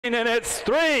And it's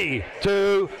 3,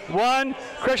 2, 1,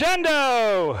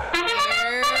 crescendo! Red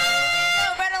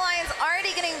Alliance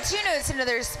already getting 2 notes into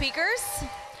their speakers.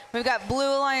 We've got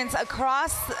Blue Alliance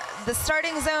across the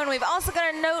starting zone. We've also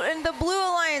got a note in the Blue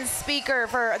Alliance speaker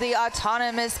for the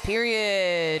autonomous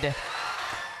period.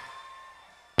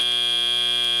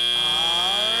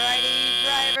 Alrighty,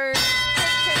 drivers,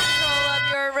 take control of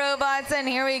your robots, and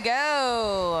here we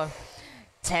go.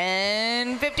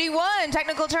 10:51,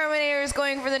 Technical Terminators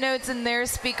going for the notes in their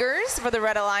speakers for the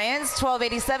Red Alliance.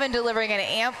 1287 delivering an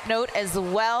amp note as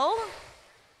well.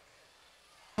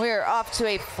 We're off to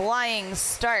a flying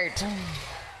start.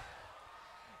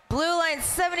 Blue Alliance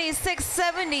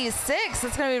 7676.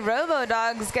 It's going to be Robo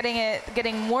Dogs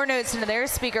getting more notes into their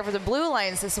speaker for the Blue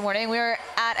Alliance this morning. We're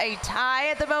at a tie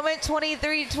at the moment,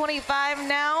 23-25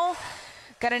 now.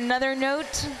 Got another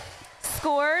note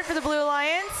scored for the Blue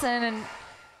Alliance, and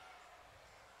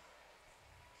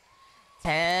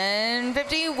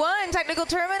 10:51, Technical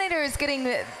Terminators getting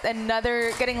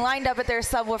lined up at their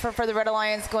subwoofer for the Red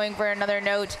Alliance, going for another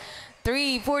note.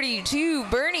 3:42,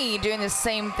 Bernie doing the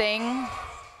same thing.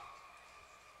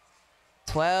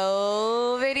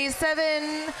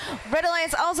 12:87, Red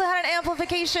Alliance also had an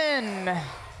amplification.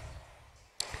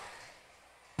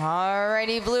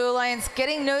 Alrighty, Blue Alliance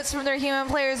getting notes from their human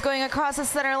players, going across the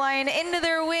center line into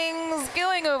their wings,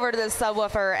 going over to the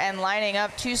subwoofer and lining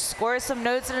up to score some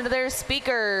notes into their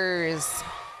speakers.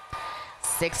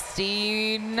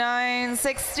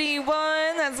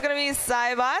 69-61, that's gonna be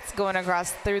Cybots going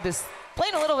across through this,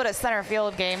 playing a little bit of center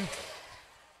field game.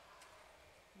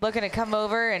 Looking to come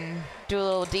over and do a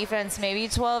little defense maybe.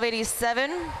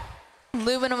 12:87,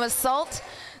 Aluminum Assault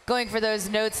going for those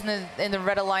notes in the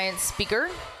Red Alliance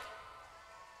speaker.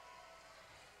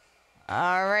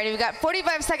 All right, we've got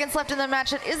 45 seconds left in the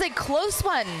match. It is a close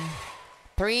one.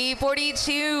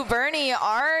 3:42, Bernie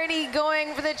already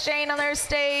going for the chain on their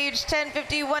stage.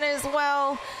 10:51 as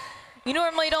well. You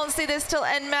normally don't see this till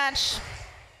end match.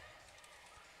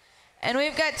 And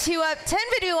we've got 2 up.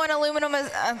 10:51,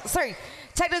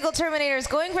 Technical Terminators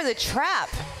going for the trap.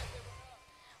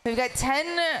 We've got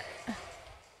 10:50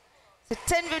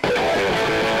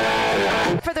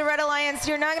 for the Red Alliance.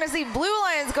 You're not going to see Blue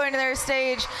Alliance going to their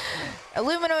stage.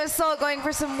 Aluminum Assault going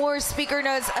for some more speaker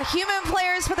notes. Human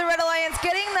players for the Red Alliance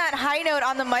getting that high note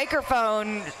on the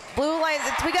microphone. Blue Alliance,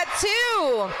 we got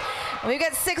 2. We've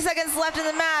got 6 seconds left in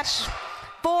the match.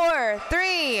 4,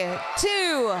 3,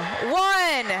 2,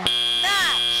 1, match.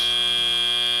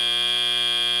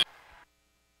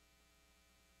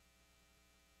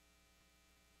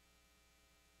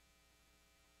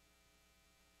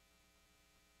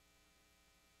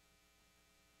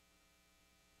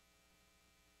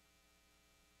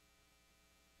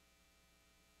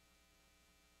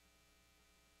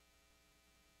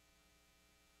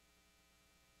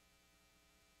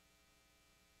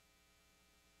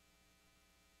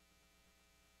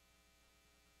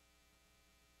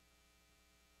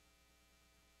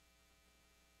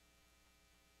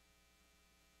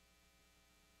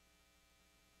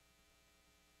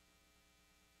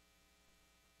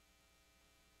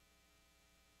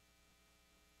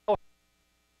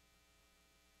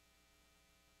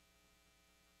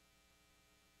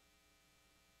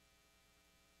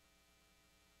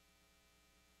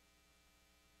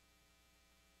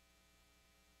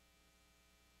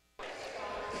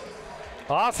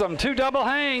 Awesome, 2 double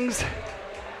hangs.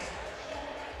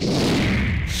 Takes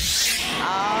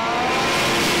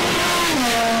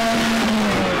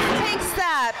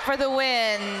that for the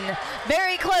win.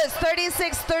 Very close,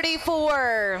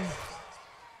 36-34.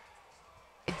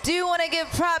 I do want to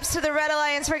give props to the Red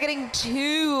Alliance for getting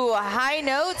 2 high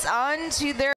notes onto their